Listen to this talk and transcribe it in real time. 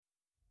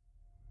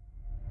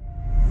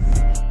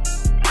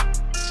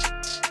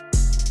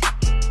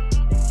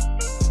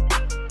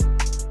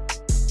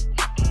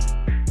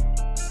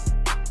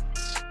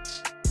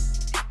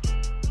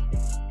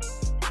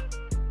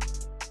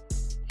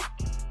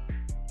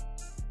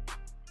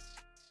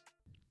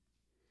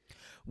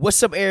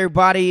What's up,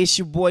 everybody? It's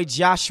your boy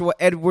Joshua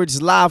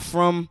Edwards, live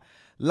from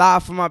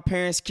my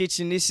parents'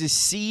 kitchen. This is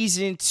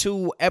season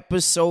 2,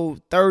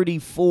 episode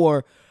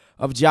 34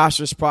 of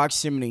Joshua's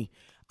Proximity.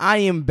 I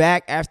am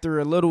back after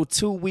a little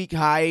 2-week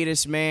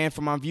hiatus, man.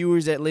 For my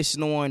viewers that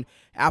listen on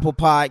Apple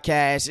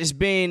Podcasts, it's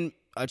been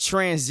a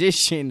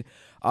transition.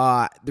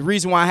 The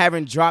reason why I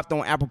haven't dropped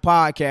on Apple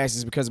Podcasts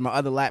is because my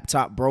other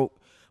laptop broke.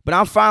 But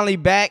I'm finally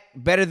back,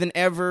 better than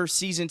ever.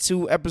 Season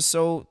 2,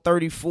 episode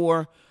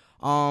 34.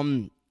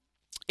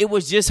 It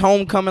was just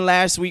homecoming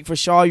last week for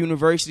Shaw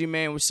University,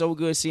 man. It was so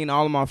good seeing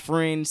all of my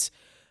friends.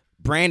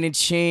 Brandon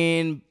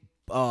Chin,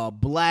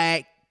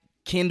 Black,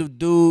 Kendall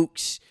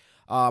Dukes,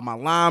 my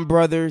line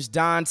brothers,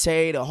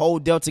 Dante, the whole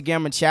Delta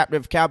Gamma chapter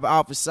of Kappa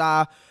Alpha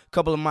Psi, a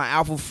couple of my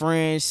Alpha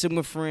friends,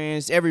 Sigma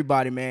friends,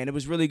 everybody, man. It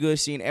was really good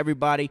seeing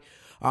everybody.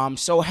 I'm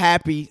so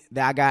happy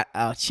that I got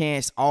a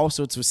chance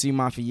also to see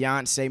my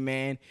fiance,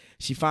 man.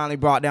 She finally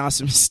brought down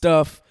some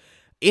stuff.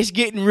 It's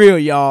getting real,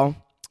 y'all.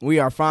 We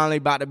are finally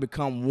about to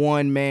become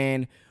one,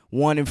 man,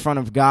 one in front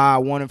of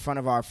God, one in front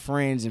of our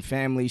friends and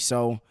family.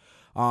 So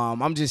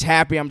I'm just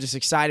happy. I'm just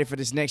excited for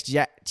this next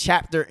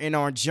chapter in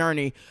our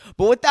journey.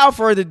 But without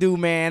further ado,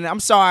 man, I'm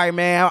sorry,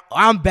 man.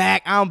 I'm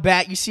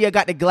back. You see I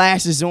got the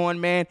glasses on,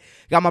 man.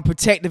 Got my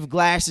protective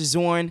glasses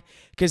on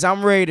because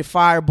I'm ready to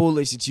fire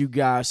bullets at you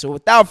guys. So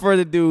without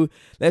further ado,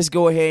 let's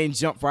go ahead and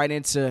jump right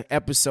into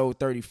episode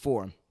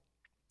 34.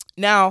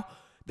 Now,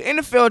 the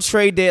NFL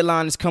trade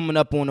deadline is coming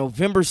up on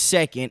November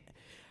 2nd.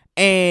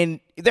 And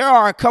there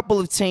are a couple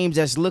of teams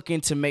that's looking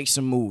to make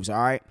some moves,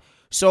 all right?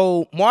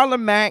 So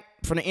Marlon Mack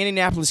from the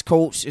Indianapolis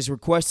Colts is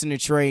requesting a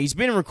trade. He's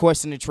been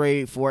requesting a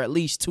trade for at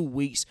least 2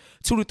 weeks,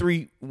 2 to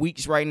 3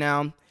 weeks right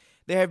now.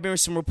 There have been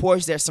some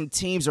reports that some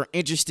teams are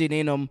interested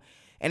in him.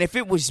 And if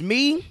it was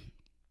me,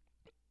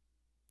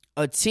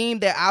 a team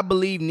that I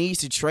believe needs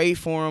to trade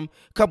for him,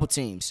 a couple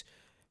teams.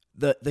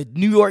 The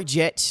New York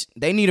Jets,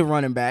 they need a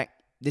running back.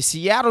 The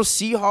Seattle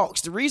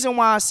Seahawks, the reason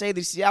why I say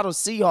the Seattle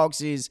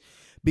Seahawks is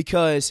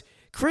because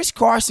Chris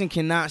Carson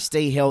cannot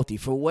stay healthy.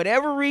 For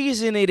whatever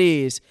reason it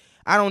is,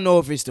 I don't know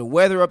if it's the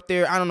weather up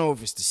there. I don't know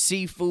if it's the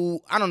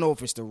seafood. I don't know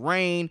if it's the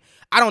rain.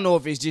 I don't know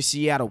if it's just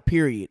Seattle,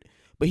 period.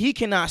 But he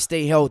cannot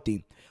stay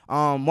healthy.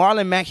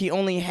 Marlon Mack, he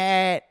only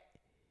had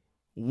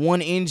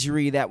one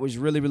injury that was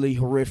really, really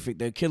horrific,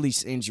 the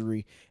Achilles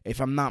injury, if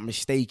I'm not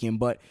mistaken.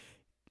 But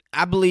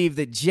I believe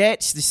the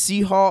Jets, the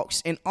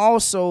Seahawks, and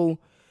also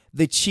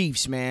the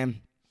Chiefs,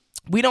 man.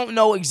 We don't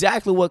know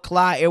exactly what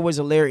Clyde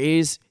Edwards-Helaire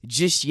is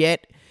just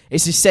yet.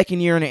 It's his second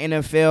year in the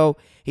NFL.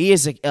 He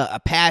is a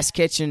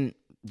pass-catching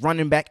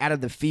running back out of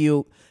the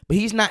field, but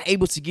he's not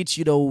able to get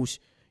you those,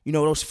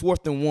 those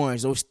 4th and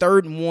 1s, those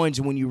 3rd and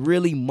 1s when you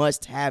really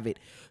must have it.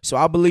 So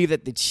I believe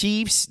that the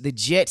Chiefs, the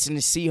Jets, and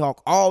the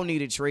Seahawks all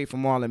need a trade for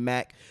Marlon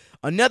Mack.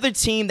 Another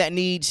team that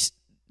needs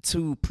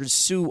to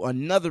pursue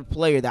another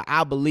player that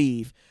I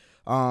believe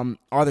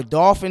are the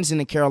Dolphins and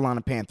the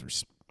Carolina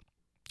Panthers.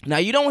 Now,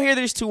 you don't hear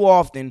this too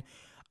often.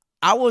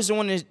 I was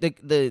on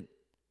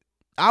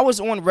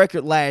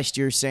record last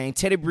year saying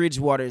Teddy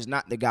Bridgewater is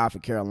not the guy for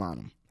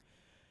Carolina.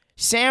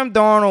 Sam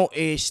Darnold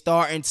is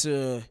starting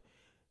to,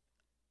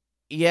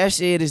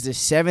 yes, it is the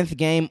 7th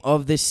game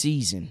of the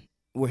season.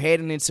 We're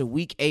heading into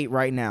week 8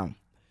 right now.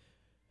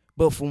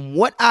 But from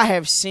what I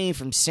have seen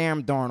from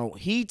Sam Darnold,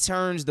 he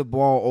turns the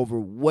ball over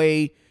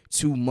way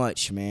too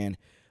much, man.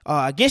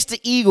 Against the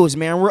Eagles,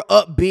 man, we're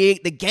up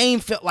big. The game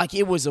felt like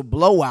it was a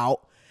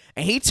blowout.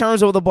 And he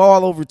turns over the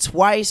ball over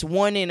twice,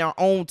 one in our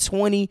own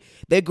 20.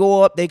 They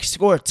go up, they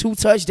score 2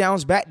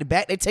 touchdowns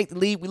back-to-back. They take the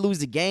lead, we lose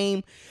the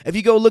game. If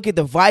you go look at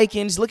the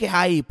Vikings, look at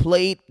how he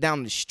played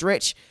down the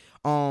stretch.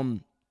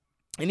 And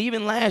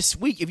even last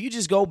week, if you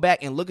just go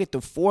back and look at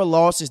the 4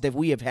 losses that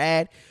we have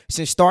had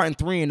since starting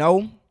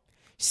 3-0,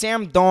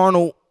 Sam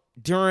Darnold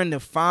during the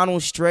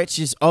final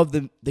stretches of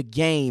the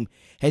game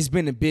has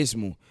been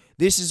abysmal.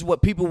 This is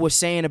what people were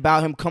saying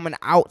about him coming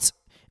out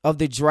of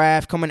the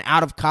draft, coming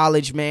out of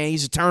college, man.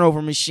 He's a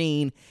turnover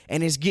machine,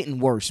 and it's getting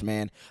worse,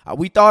 man.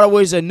 We thought it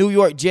was a New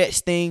York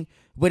Jets thing,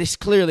 but it's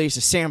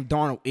a Sam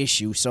Darnold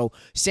issue. So,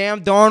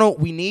 Sam Darnold,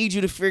 we need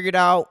you to figure it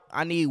out.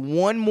 I need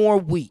one more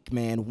week,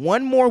 man.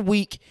 One more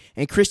week,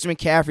 and Christian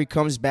McCaffrey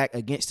comes back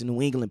against the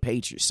New England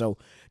Patriots. So,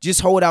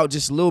 just hold out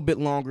just a little bit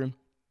longer.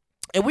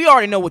 And we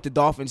already know what the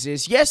Dolphins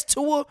is. Yes,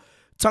 Tua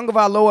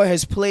Tagovailoa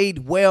has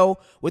played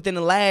well within the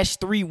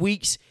last 3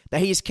 weeks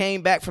that he has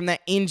came back from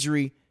that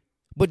injury.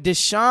 But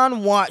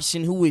Deshaun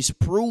Watson, who is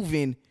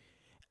proven,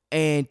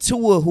 and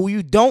Tua, who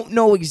you don't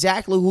know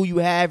exactly who you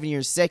have in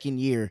your second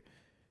year,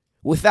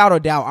 without a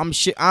doubt,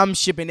 I'm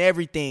shipping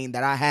everything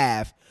that I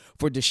have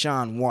for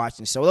Deshaun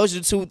Watson. So those are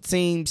the 2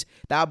 teams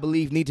that I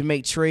believe need to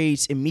make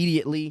trades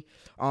immediately.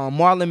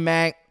 Marlon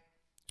Mack,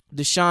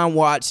 Deshaun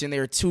Watson,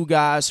 there are 2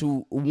 guys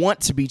who want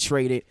to be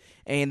traded,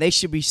 and they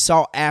should be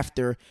sought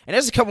after. And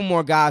there's a couple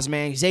more guys,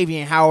 man.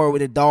 Xavier Howard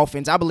with the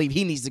Dolphins. I believe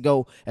he needs to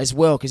go as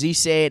well because he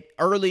said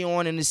early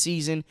on in the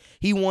season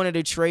he wanted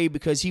a trade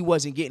because he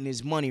wasn't getting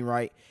his money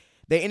right.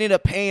 They ended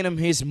up paying him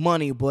his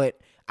money, but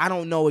I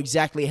don't know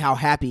exactly how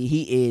happy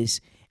he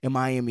is in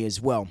Miami as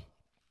well.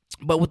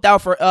 But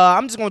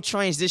I'm just going to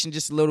transition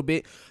just a little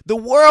bit. The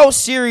World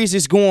Series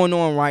is going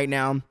on right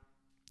now.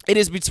 It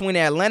is between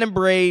the Atlanta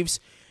Braves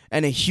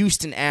and the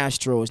Houston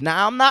Astros.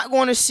 Now, I'm not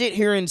going to sit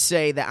here and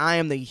say that I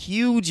am the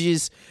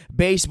hugest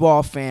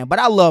baseball fan, but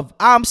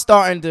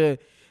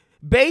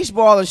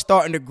baseball is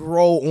starting to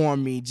grow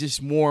on me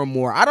just more and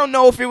more. I don't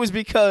know if it was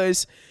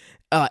because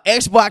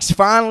Xbox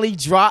finally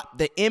dropped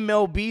the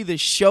MLB The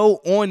Show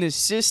on the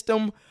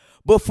system,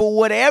 but for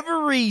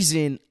whatever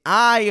reason,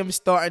 I am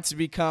starting to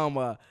become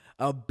a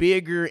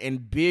bigger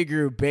and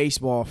bigger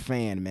baseball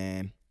fan,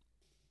 man.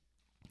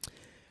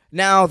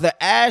 Now, the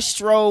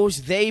Astros,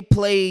 who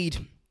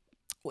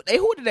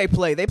did they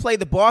play? They played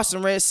the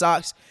Boston Red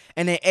Sox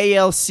in the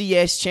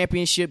ALCS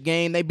championship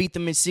game. They beat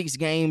them in 6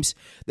 games.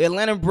 The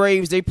Atlanta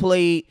Braves, they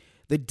played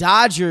the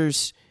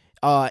Dodgers.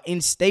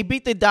 They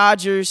beat the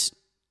Dodgers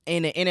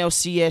in the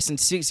NLCS in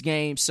 6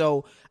 games.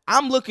 So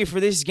I'm looking for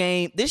this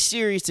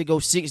series to go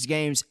 6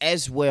 games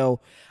as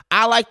well.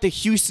 I like the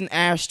Houston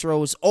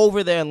Astros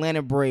over the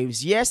Atlanta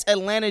Braves. Yes,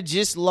 Atlanta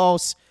just won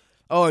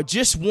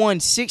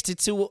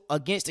 6-2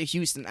 against the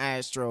Houston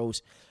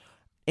Astros.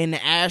 And the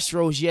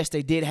Astros, yes,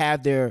 they did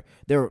have their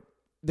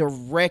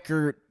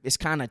record is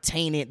kind of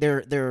tainted.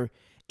 Their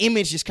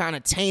image is kind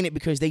of tainted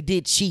because they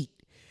did cheat.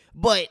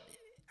 But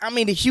I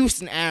mean, the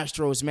Houston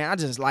Astros, man, I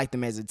just like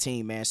them as a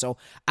team, man. So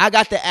I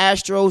got the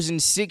Astros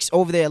in 6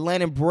 over the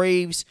Atlanta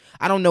Braves.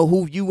 I don't know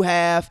who you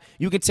have.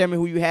 You can tell me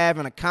who you have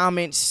in the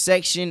comments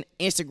section,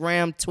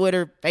 Instagram,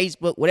 Twitter,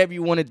 Facebook, whatever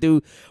you want to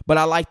do. But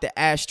I like the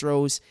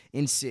Astros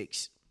in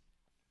 6.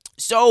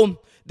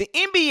 So the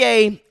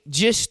NBA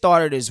just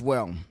started as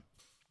well.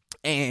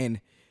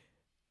 And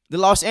the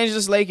Los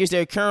Angeles Lakers,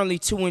 they're currently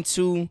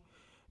 2-2.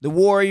 The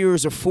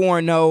Warriors are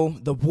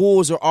 4-0. The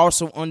Bulls are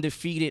also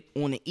undefeated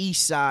on the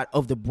east side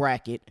of the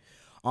bracket.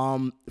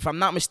 If I'm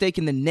not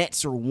mistaken, the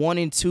Nets are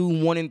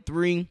 1-2,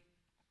 1-3.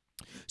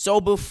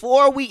 So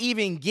before we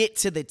even get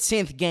to the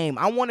 10th game,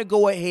 I want to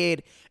go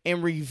ahead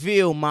and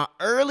reveal my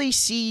early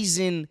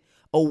season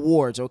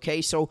awards,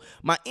 okay? So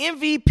my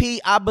MVP,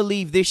 I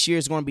believe this year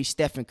is going to be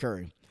Stephen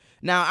Curry.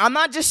 Now, I'm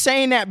not just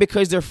saying that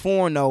because they're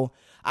 4-0.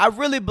 I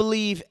really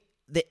believe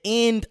the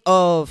end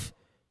of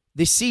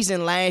the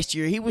season last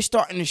year, he was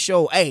starting to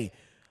show, hey,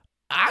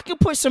 I can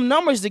put some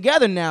numbers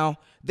together now.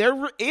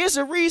 There is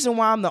a reason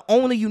why I'm the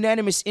only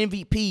unanimous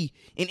MVP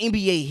in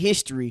NBA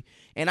history,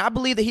 and I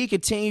believe that he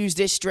continues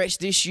this stretch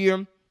this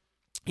year.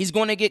 He's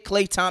going to get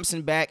Klay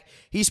Thompson back.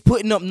 He's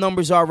putting up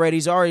numbers already.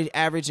 He's already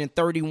averaging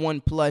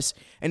 31+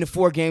 in the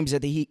 4 games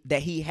that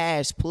he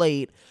has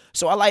played.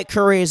 So I like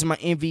Curry as my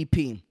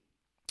MVP.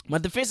 My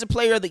defensive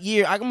player of the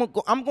year,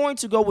 I'm going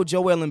to go with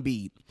Joel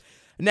Embiid.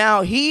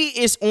 Now, he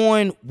is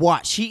on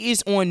watch. He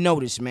is on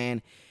notice,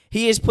 man.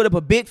 He has put up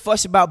a big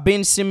fuss about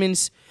Ben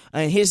Simmons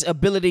and his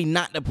ability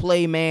not to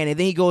play, man. And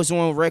then he goes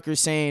on record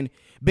saying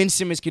Ben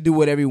Simmons can do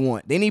whatever he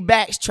wants. Then he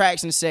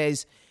backtracks and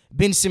says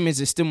Ben Simmons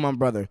is still my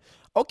brother.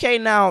 Okay,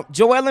 now,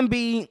 Joel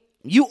Embiid,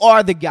 you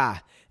are the guy.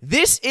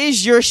 This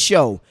is your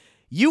show.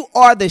 You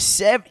are the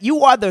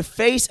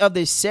face of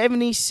the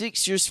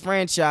 76ers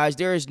franchise.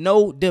 There is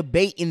no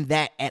debate in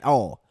that at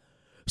all.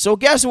 So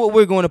guess what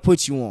we're going to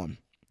put you on?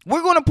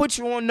 We're going to put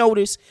you on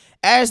notice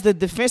as the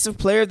defensive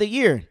player of the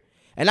year.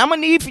 And I'm going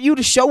to need for you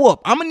to show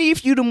up. I'm going to need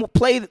for you to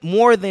play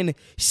more than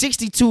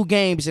 62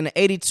 games in an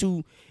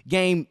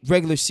 82-game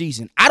regular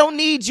season. I don't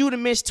need you to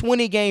miss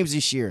 20 games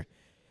this year.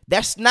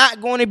 That's not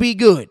going to be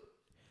good.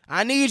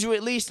 I need you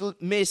at least to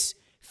miss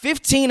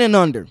 15 and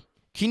under.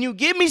 Can you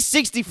give me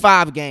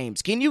 65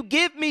 games? Can you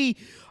give me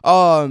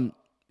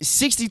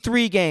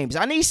 63 games?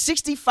 I need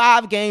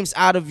 65 games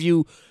out of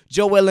you,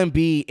 Joel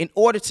Embiid, in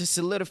order to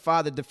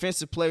solidify the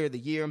Defensive Player of the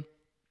Year.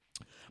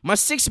 My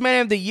 6th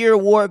Man of the Year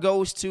award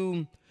goes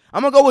to,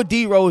 I'm going to go with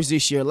D Rose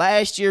this year.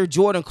 Last year,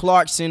 Jordan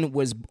Clarkson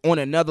was on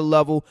another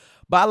level,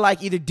 but I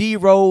like either D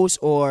Rose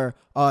or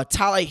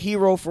Tyler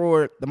Hero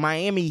for the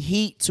Miami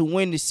Heat to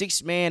win the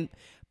 6th Man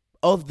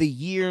of the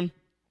Year.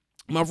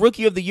 My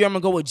Rookie of the Year, I'm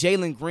going to go with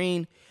Jalen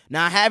Green.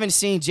 Now, I haven't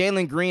seen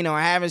Jalen Green or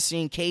I haven't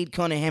seen Cade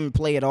Cunningham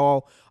play at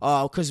all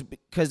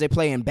because they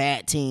play in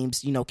bad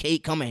teams. You know,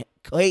 Cade Cunningham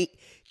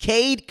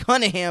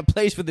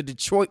plays for the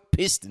Detroit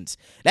Pistons.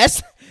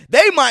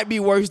 They might be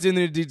worse than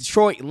the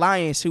Detroit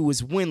Lions, who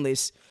was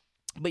winless.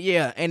 But,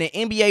 yeah, and the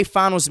NBA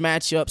Finals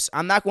matchups,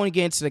 I'm not going to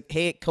get into the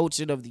head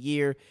coach of the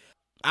year.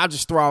 I'll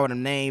just throw out a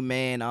name,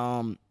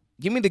 man.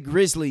 Give me the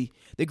Grizzly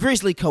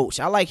coach.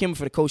 I like him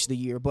for the coach of the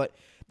year. But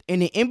in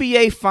the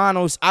NBA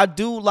Finals, I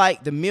do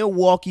like the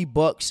Milwaukee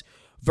Bucks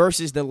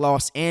versus the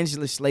Los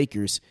Angeles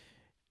Lakers.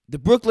 The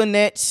Brooklyn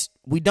Nets,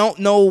 we don't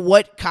know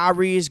what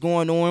Kyrie is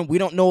going on. We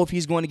don't know if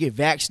he's going to get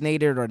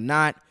vaccinated or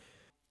not.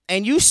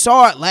 And you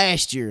saw it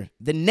last year.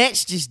 The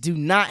Nets just do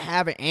not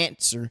have an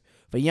answer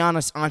for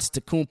Giannis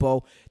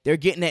Antetokounmpo. They're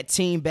getting that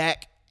team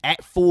back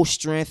at full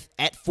strength,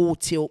 at full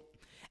tilt.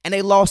 And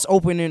they lost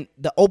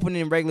the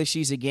opening regular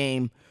season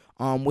game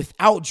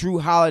without Drew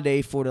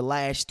Holiday for the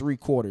last 3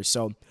 quarters.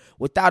 So,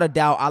 without a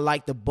doubt, I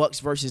like the Bucks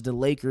versus the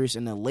Lakers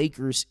and the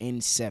Lakers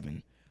in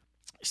 7.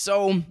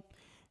 So,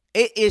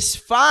 It is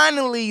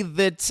finally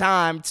the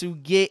time to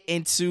get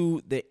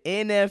into the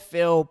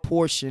NFL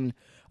portion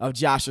of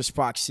Joshua's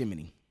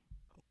Proximity.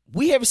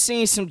 We have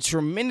seen some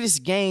tremendous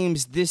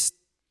games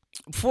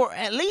for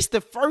at least the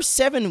first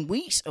 7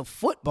 weeks of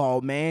football,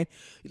 man.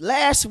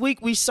 Last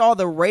week we saw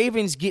the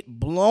Ravens get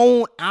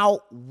blown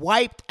out,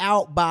 wiped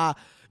out by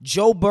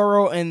Joe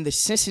Burrow and the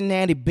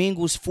Cincinnati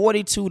Bengals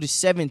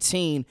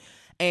 42-17.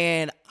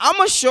 And I'm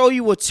going to show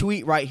you a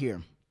tweet right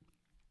here.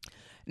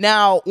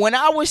 Now, when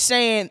I was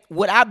saying,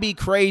 would I be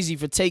crazy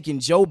for taking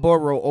Joe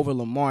Burrow over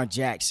Lamar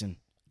Jackson?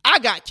 I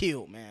got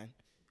killed, man.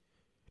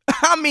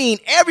 I mean,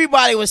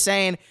 everybody was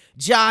saying,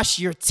 Josh,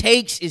 your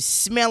takes is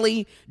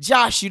smelly.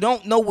 Josh, you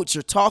don't know what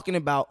you're talking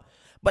about.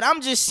 But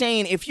I'm just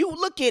saying, if you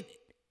look at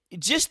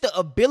just the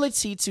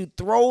ability to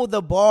throw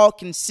the ball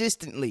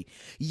consistently.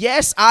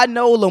 Yes, I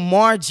know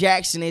Lamar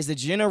Jackson is a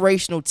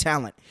generational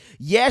talent.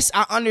 Yes,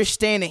 I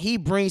understand that he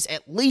brings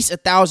at least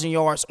 1,000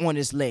 yards on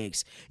his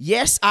legs.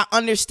 Yes, I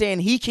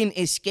understand he can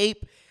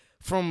escape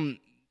from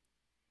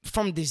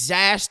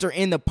disaster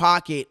in the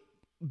pocket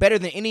better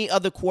than any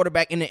other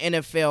quarterback in the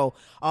NFL,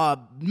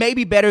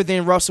 maybe better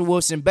than Russell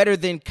Wilson, better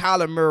than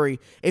Kyler Murray,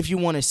 if you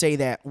want to say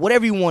that,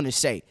 whatever you want to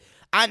say.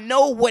 I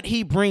know what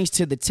he brings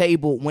to the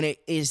table when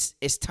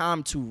it's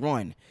time to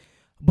run.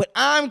 But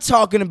I'm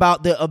talking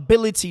about the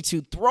ability to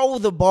throw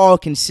the ball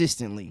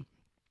consistently.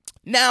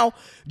 Now,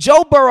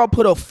 Joe Burrow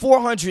put up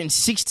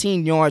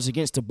 416 yards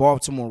against the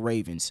Baltimore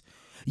Ravens.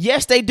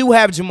 Yes, they do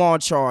have Jamal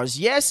Charles.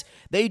 Yes,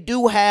 they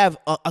do have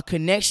a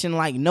connection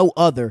like no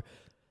other.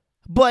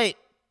 But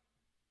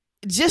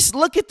just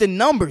look at the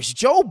numbers.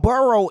 Joe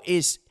Burrow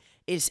is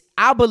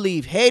I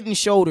believe, head and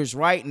shoulders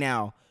right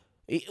now.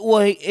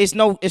 Well, it's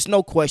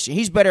no question.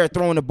 He's better at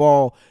throwing the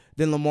ball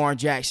than Lamar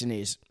Jackson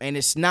is, and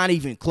it's not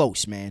even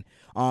close, man.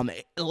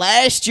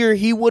 Last year,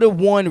 he would have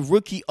won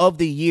Rookie of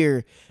the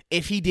Year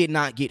if he did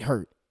not get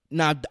hurt.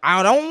 Now,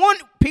 I don't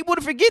want people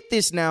to forget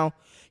this now.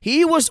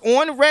 He was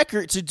on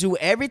record to do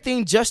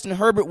everything Justin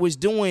Herbert was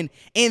doing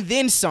and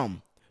then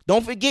some.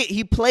 Don't forget,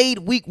 he played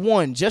week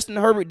 1. Justin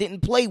Herbert didn't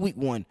play week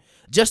 1.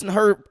 Justin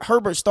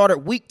Herbert started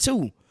week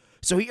 2.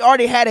 So he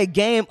already had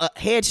a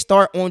head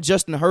start on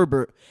Justin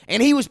Herbert,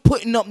 and he was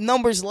putting up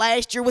numbers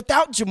last year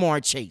without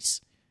Jamar Chase.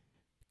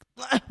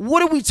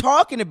 What are we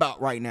talking about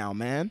right now,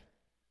 man?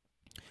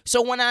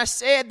 So when I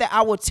said that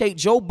I would take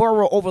Joe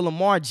Burrow over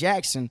Lamar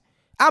Jackson,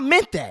 I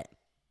meant that.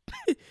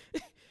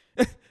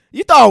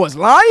 You thought I was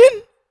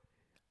lying?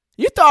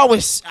 You thought I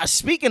was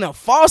speaking a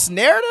false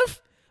narrative?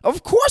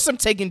 Of course I'm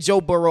taking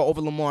Joe Burrow over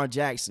Lamar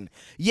Jackson.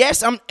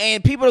 Yes,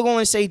 and people are going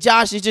to say,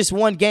 Josh, it's just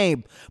one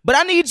game. But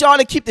I need y'all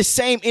to keep the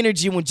same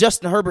energy when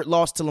Justin Herbert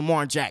lost to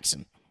Lamar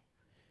Jackson.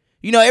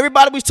 You know,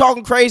 everybody was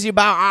talking crazy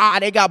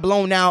about, they got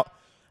blown out.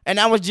 And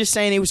I was just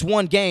saying it was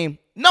one game.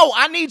 No,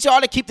 I need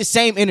y'all to keep the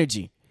same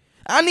energy.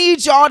 I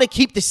need y'all to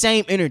keep the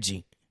same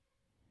energy.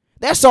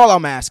 That's all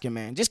I'm asking,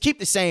 man. Just keep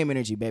the same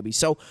energy, baby.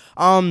 So,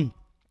 and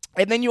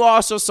then you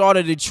also saw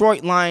the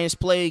Detroit Lions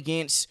play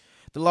against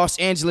the Los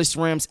Angeles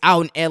Rams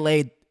out in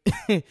L.A.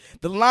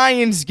 The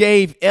Lions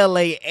gave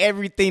L.A.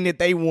 everything that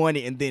they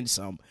wanted and then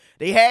some.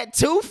 They had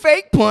 2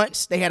 fake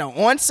punts. They had an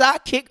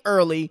onside kick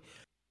early.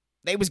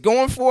 They was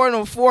going for it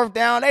on 4th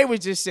down. They was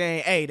just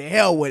saying, hey, the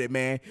hell with it,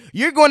 man.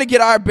 You're going to get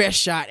our best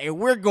shot, and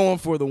we're going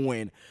for the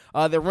win.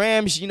 The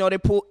Rams, they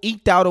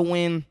eked out a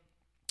win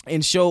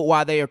and showed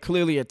why they are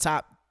clearly a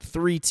top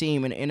 3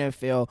 team in the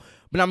NFL.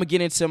 But I'm going to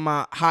get into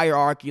my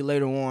hierarchy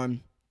later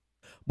on.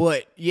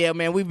 But, yeah,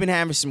 man, we've been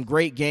having some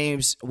great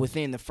games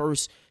within the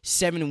first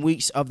 7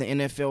 weeks of the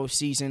NFL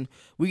season.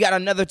 We got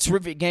another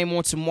terrific game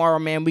on tomorrow,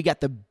 man. We got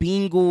the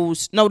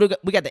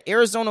we got the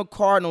Arizona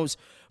Cardinals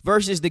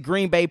versus the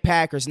Green Bay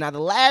Packers. Now, the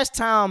last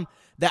time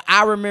that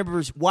I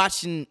remember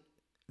watching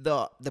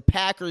the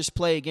Packers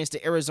play against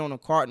the Arizona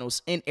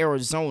Cardinals in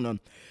Arizona,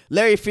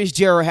 Larry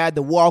Fitzgerald had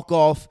the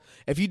walk-off.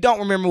 If you don't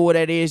remember what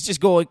that is,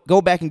 just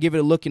go back and give it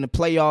a look in the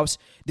playoffs.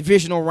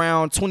 Divisional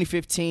round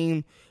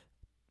 2015.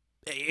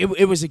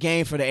 It was a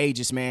game for the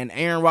ages, man.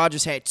 Aaron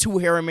Rodgers had 2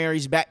 Hail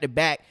Marys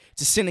back-to-back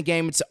to send the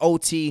game into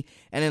OT,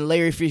 and then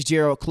Larry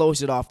Fitzgerald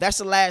closed it off. That's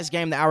the last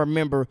game that I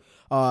remember,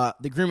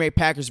 the Green Bay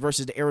Packers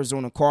versus the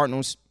Arizona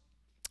Cardinals.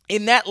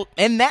 In that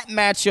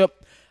matchup,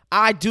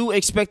 I do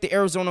expect the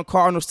Arizona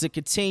Cardinals to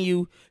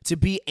continue to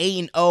be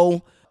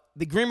 8-0.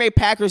 The Green Bay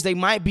Packers, they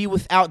might be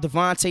without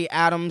Devontae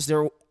Adams.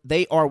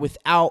 They are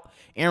without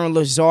Aaron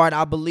Lazard,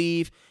 I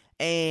believe.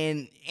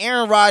 And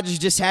Aaron Rodgers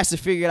just has to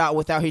figure it out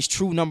without his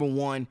true number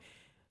 1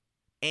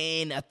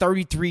 and a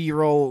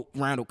 33-year-old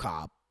Randall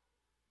Cobb.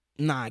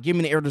 Nah, give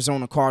me the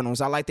Arizona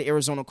Cardinals. I like the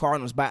Arizona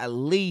Cardinals by at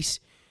least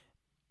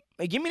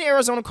give me the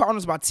Arizona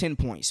Cardinals by 10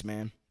 points,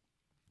 man.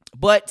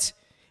 But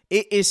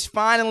it is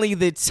finally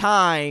the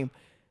time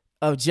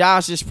of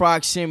Josh's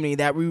Proximity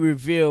that we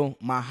reveal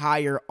my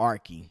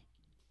hierarchy.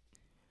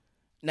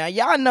 Now,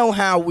 y'all know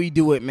how we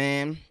do it,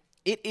 man.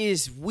 It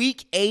is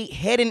week 8,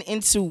 heading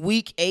into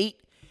week 8.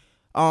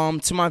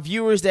 To my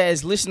viewers that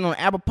is listening on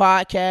Apple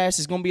Podcasts,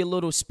 it's going to be a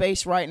little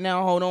space right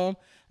now. Hold on.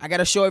 I got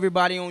to show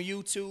everybody on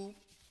YouTube.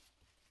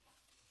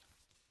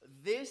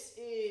 This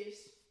is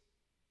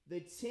the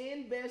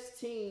 10 best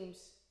teams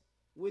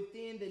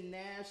within the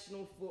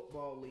National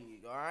Football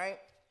League, all right?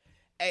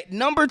 At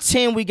number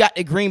 10, we got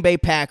the Green Bay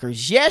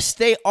Packers. Yes,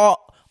 they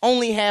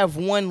only have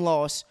one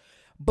loss,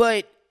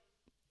 but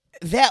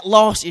that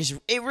loss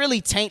it really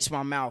taints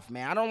my mouth,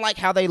 man. I don't like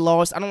how they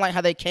lost. I don't like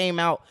how they came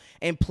out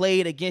and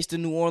played against the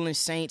New Orleans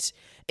Saints.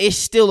 It's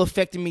still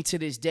affecting me to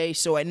this day.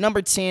 So at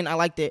number 10, I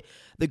like the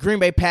Green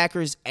Bay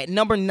Packers. At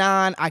number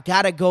 9, I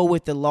got to go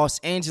with the Los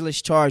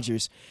Angeles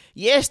Chargers.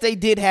 Yes, they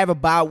did have a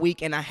bye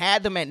week, and I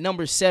had them at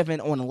number 7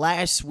 on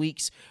last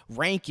week's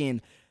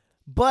ranking.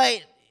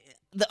 But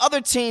the other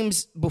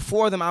teams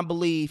before them, I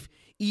believe,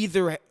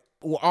 either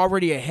were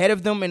already ahead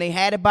of them and they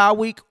had a bye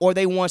week, or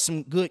they won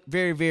some good,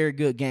 very, very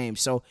good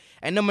games. So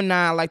at number 9,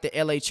 I like the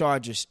LA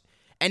Chargers.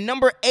 At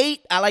number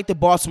 8, I like the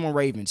Baltimore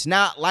Ravens.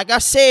 Now, like I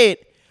said,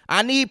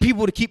 I need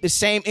people to keep the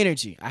same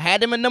energy. I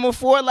had them at number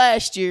 4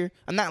 last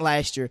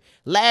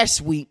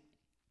week.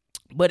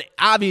 But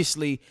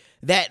obviously,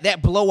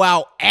 that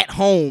blowout at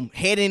home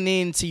heading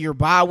into your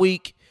bye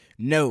week,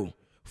 no.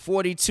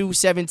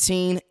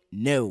 42-17,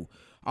 no.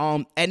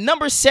 At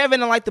number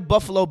 7, I like the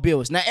Buffalo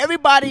Bills. Now,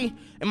 everybody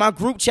in my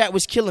group chat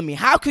was killing me.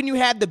 How can you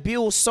have the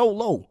Bills so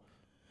low?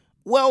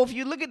 Well, if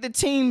you look at the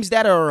teams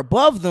that are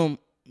above them,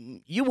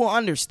 you will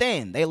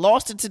understand. They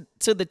lost it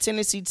to the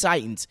Tennessee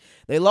Titans.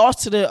 They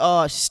lost to the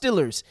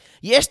Steelers.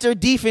 Yes, their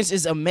defense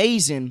is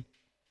amazing,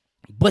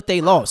 but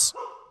they lost.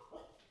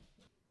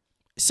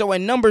 So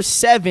at number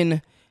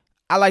 7,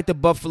 I like the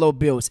Buffalo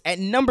Bills. At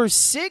number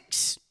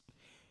 6,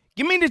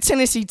 give me the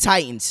Tennessee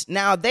Titans.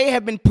 Now, they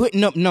have been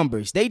putting up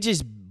numbers. They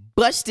just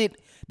busted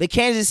the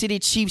Kansas City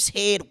Chiefs'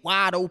 head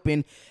wide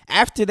open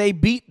after they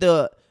beat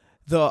the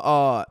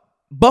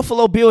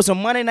Buffalo Bills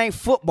on Monday Night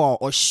Football,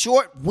 a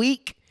short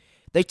week.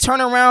 They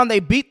turn around, they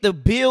beat the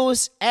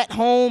Bills at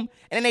home,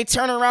 and then they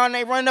turn around and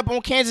they run up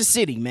on Kansas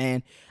City,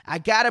 man. I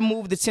got to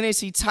move the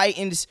Tennessee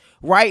Titans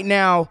right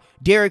now.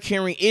 Derrick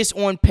Henry is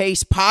on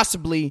pace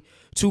possibly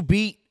to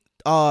break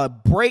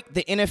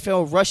the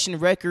NFL rushing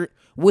record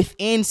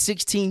within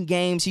 16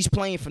 games. He's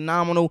playing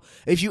phenomenal.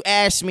 If you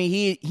ask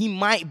me, he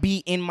might be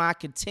in my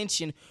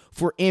contention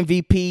for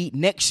MVP.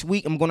 Next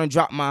week, I'm going to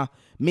drop my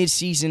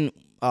midseason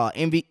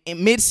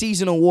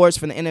awards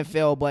for the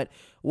NFL, but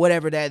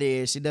whatever that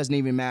is, it doesn't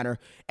even matter.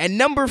 At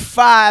number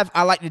 5,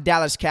 I like the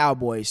Dallas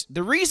Cowboys.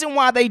 The reason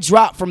why they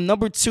dropped from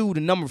number 2 to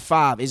number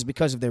 5 is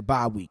because of their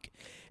bye week.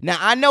 Now,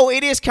 I know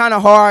it is kind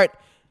of hard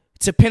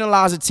to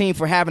penalize a team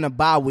for having a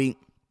bye week,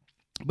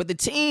 but the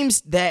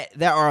teams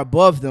that are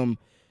above them,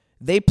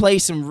 they play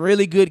some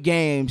really good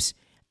games,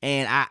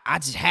 and I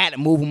just had to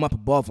move them up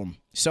above them.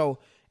 So,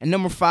 at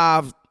number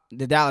 5,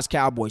 the Dallas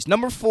Cowboys.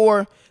 Number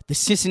 4, the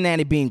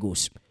Cincinnati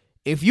Bengals.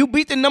 If you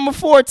beat the number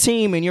 4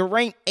 team and you're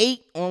ranked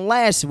 8 on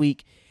last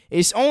week,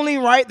 it's only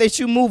right that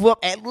you move up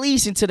at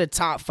least into the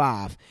top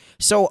 5.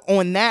 So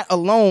on that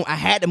alone, I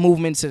had to move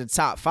them into the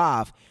top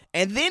 5.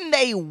 And then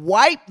they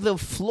wiped the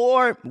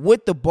floor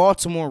with the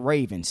Baltimore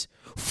Ravens,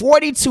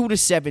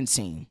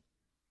 42-17.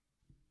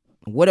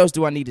 What else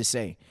do I need to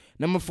say?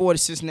 Number 4, the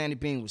Cincinnati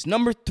Bengals.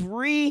 Number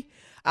 3,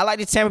 I like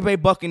the Tampa Bay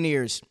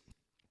Buccaneers.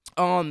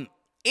 It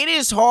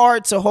is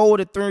hard to hold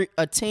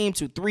a team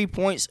to 3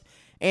 points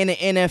in the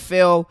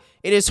NFL.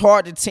 It is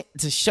hard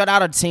to shut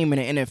out a team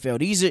in the NFL.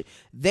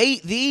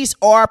 These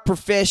are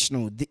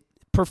professionals.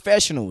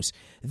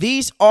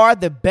 These are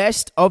the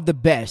best of the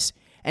best.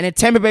 And the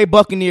Tampa Bay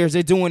Buccaneers,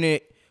 they're doing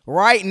it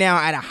right now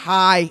at a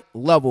high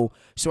level.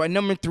 So at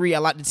number 3, I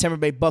like the Tampa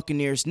Bay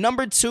Buccaneers.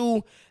 Number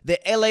 2, the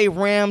LA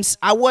Rams.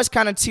 I was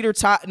kind of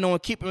teeter-totting on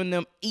keeping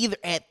them either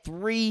at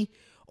 3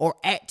 or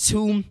at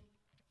 2.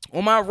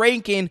 On my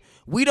ranking,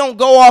 we don't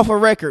go off a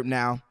record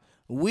now.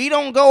 We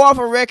don't go off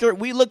a record.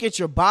 We look at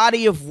your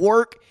body of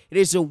work. It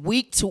is a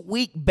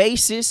week-to-week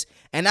basis,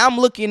 and I'm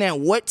looking at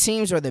what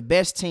teams are the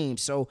best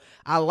teams. So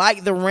I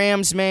like the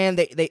Rams, man.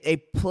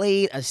 They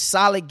played a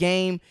solid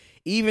game,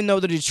 even though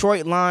the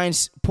Detroit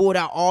Lions pulled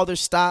out all their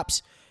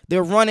stops.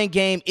 Their running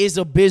game is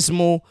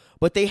abysmal,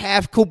 but they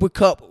have Cooper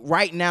Kupp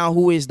right now,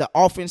 who is the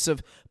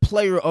offensive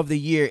player of the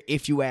year,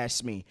 if you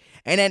ask me.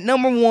 And at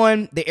number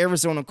 1, the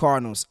Arizona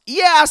Cardinals.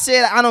 Yeah, I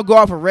said I don't go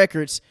off of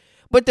records,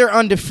 but they're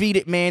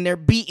undefeated, man. They're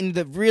beating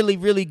the really,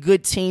 really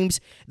good teams.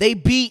 They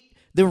beat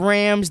the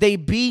Rams. They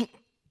beat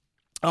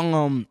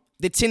the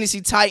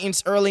Tennessee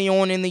Titans early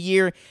on in the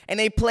year, and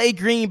they play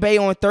Green Bay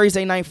on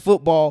Thursday Night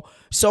Football.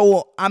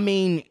 So, I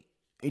mean,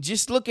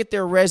 just look at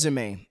their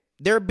resume.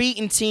 They're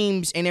beating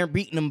teams, and they're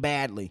beating them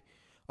badly.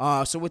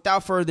 So,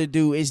 without further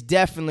ado, it's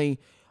definitely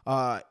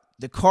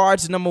the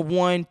Cards number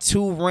 1,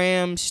 2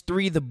 Rams,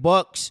 3 the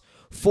Bucks,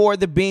 4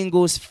 the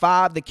Bengals,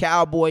 5 the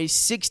Cowboys,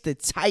 6 the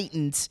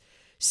Titans,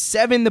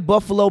 7 the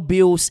Buffalo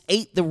Bills,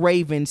 8 the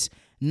Ravens,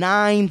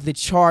 9 the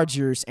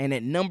Chargers, and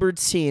at number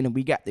 10,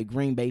 we got the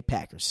Green Bay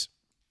Packers.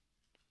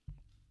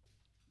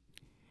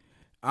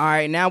 All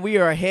right, now we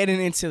are heading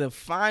into the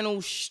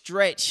final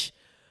stretch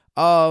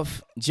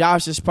of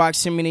Josh's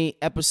Proximity,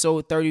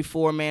 episode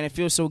 34, man. It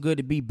feels so good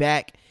to be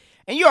back.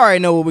 And you already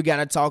know what we got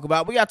to talk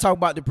about. We got to talk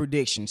about the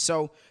predictions.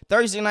 So,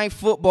 Thursday Night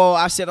Football,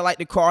 I said I like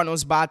the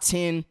Cardinals by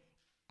 10.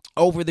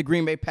 over the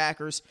Green Bay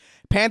Packers.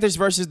 Panthers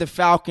versus the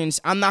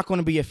Falcons. I'm not going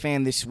to be a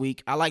fan this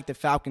week. I like the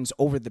Falcons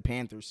over the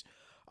Panthers.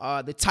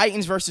 The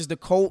Titans versus the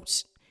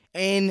Colts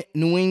in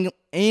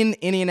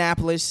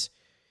Indianapolis.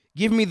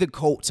 Give me the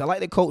Colts. I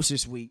like the Colts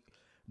this week.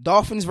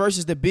 Dolphins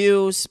versus the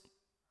Bills.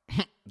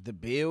 The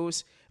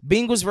Bills.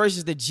 Bengals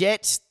versus the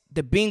Jets.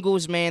 The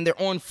Bengals, man,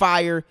 they're on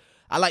fire.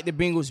 I like the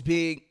Bengals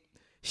big.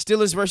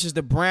 Steelers versus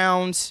the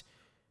Browns.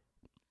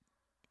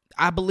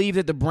 I believe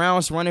that the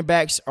Browns running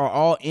backs are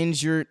all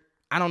injured.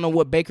 I don't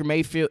know if Baker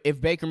Mayfield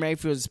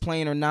is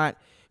playing or not.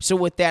 So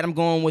with that, I'm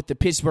going with the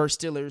Pittsburgh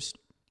Steelers.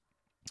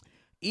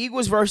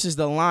 Eagles versus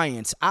the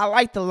Lions. I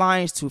like the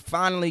Lions to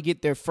finally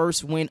get their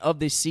first win of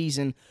this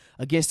season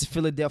against the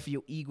Philadelphia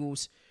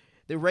Eagles.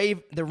 The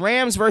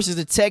Rams versus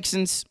the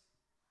Texans.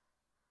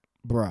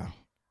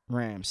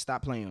 Rams,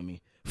 stop playing with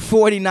me.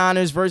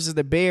 49ers versus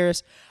the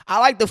Bears. I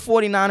like the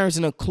 49ers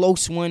in a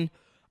close one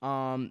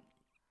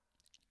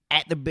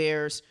at the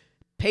Bears.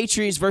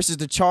 Patriots versus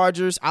the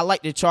Chargers. I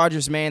like the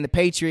Chargers, man. The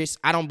Patriots,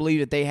 I don't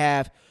believe that they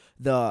have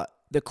the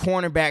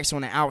cornerbacks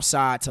on the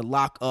outside to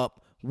lock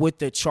up with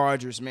the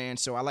Chargers, man.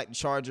 So I like the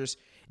Chargers.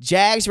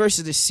 Jags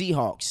versus the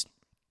Seahawks.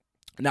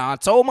 Now, I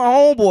told my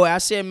homeboy, I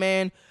said,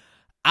 man,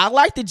 I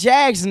like the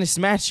Jags in this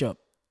matchup.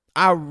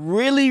 I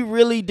really,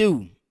 really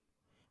do.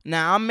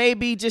 Now, I may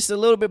be just a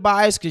little bit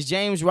biased because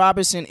James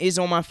Robinson is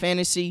on my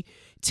fantasy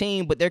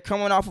team, but they're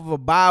coming off of a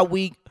bye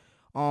week.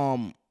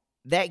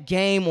 That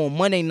game on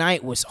Monday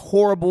night was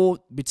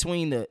horrible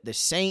between the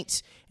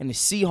Saints and the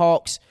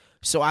Seahawks,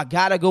 so I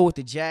got to go with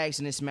the Jags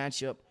in this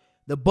matchup.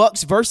 The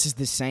Bucks versus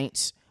the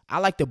Saints. I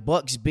like the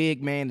Bucks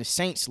big, man. The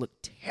Saints look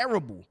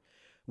terrible.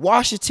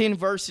 Washington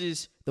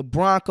versus the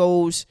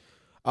Broncos.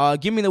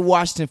 Give me the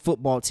Washington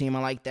football team. I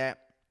like that.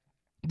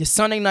 The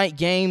Sunday night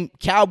game,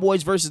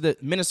 Cowboys versus the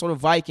Minnesota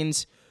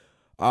Vikings.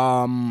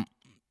 I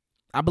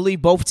believe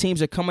both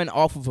teams are coming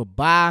off of a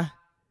bye.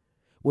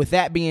 With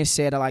that being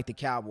said, I like the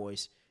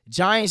Cowboys.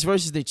 Giants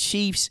versus the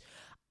Chiefs.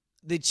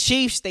 The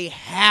Chiefs, they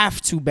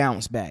have to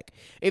bounce back.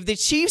 If the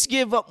Chiefs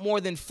give up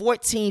more than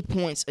 14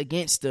 points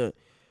against the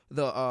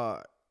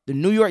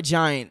New York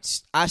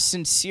Giants, I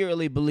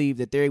sincerely believe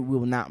that they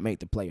will not make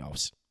the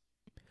playoffs.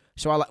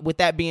 So with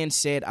that being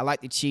said, I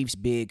like the Chiefs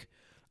big.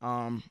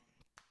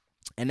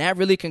 And that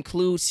really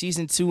concludes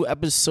Season 2,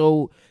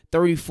 Episode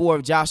 34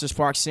 of Joshua's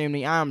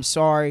Proximity. I am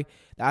sorry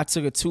that I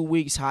took a 2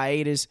 weeks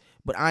hiatus,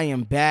 but I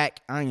am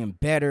back. I am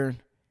better,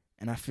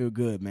 and I feel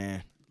good,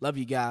 man. Love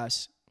you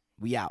guys.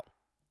 We out.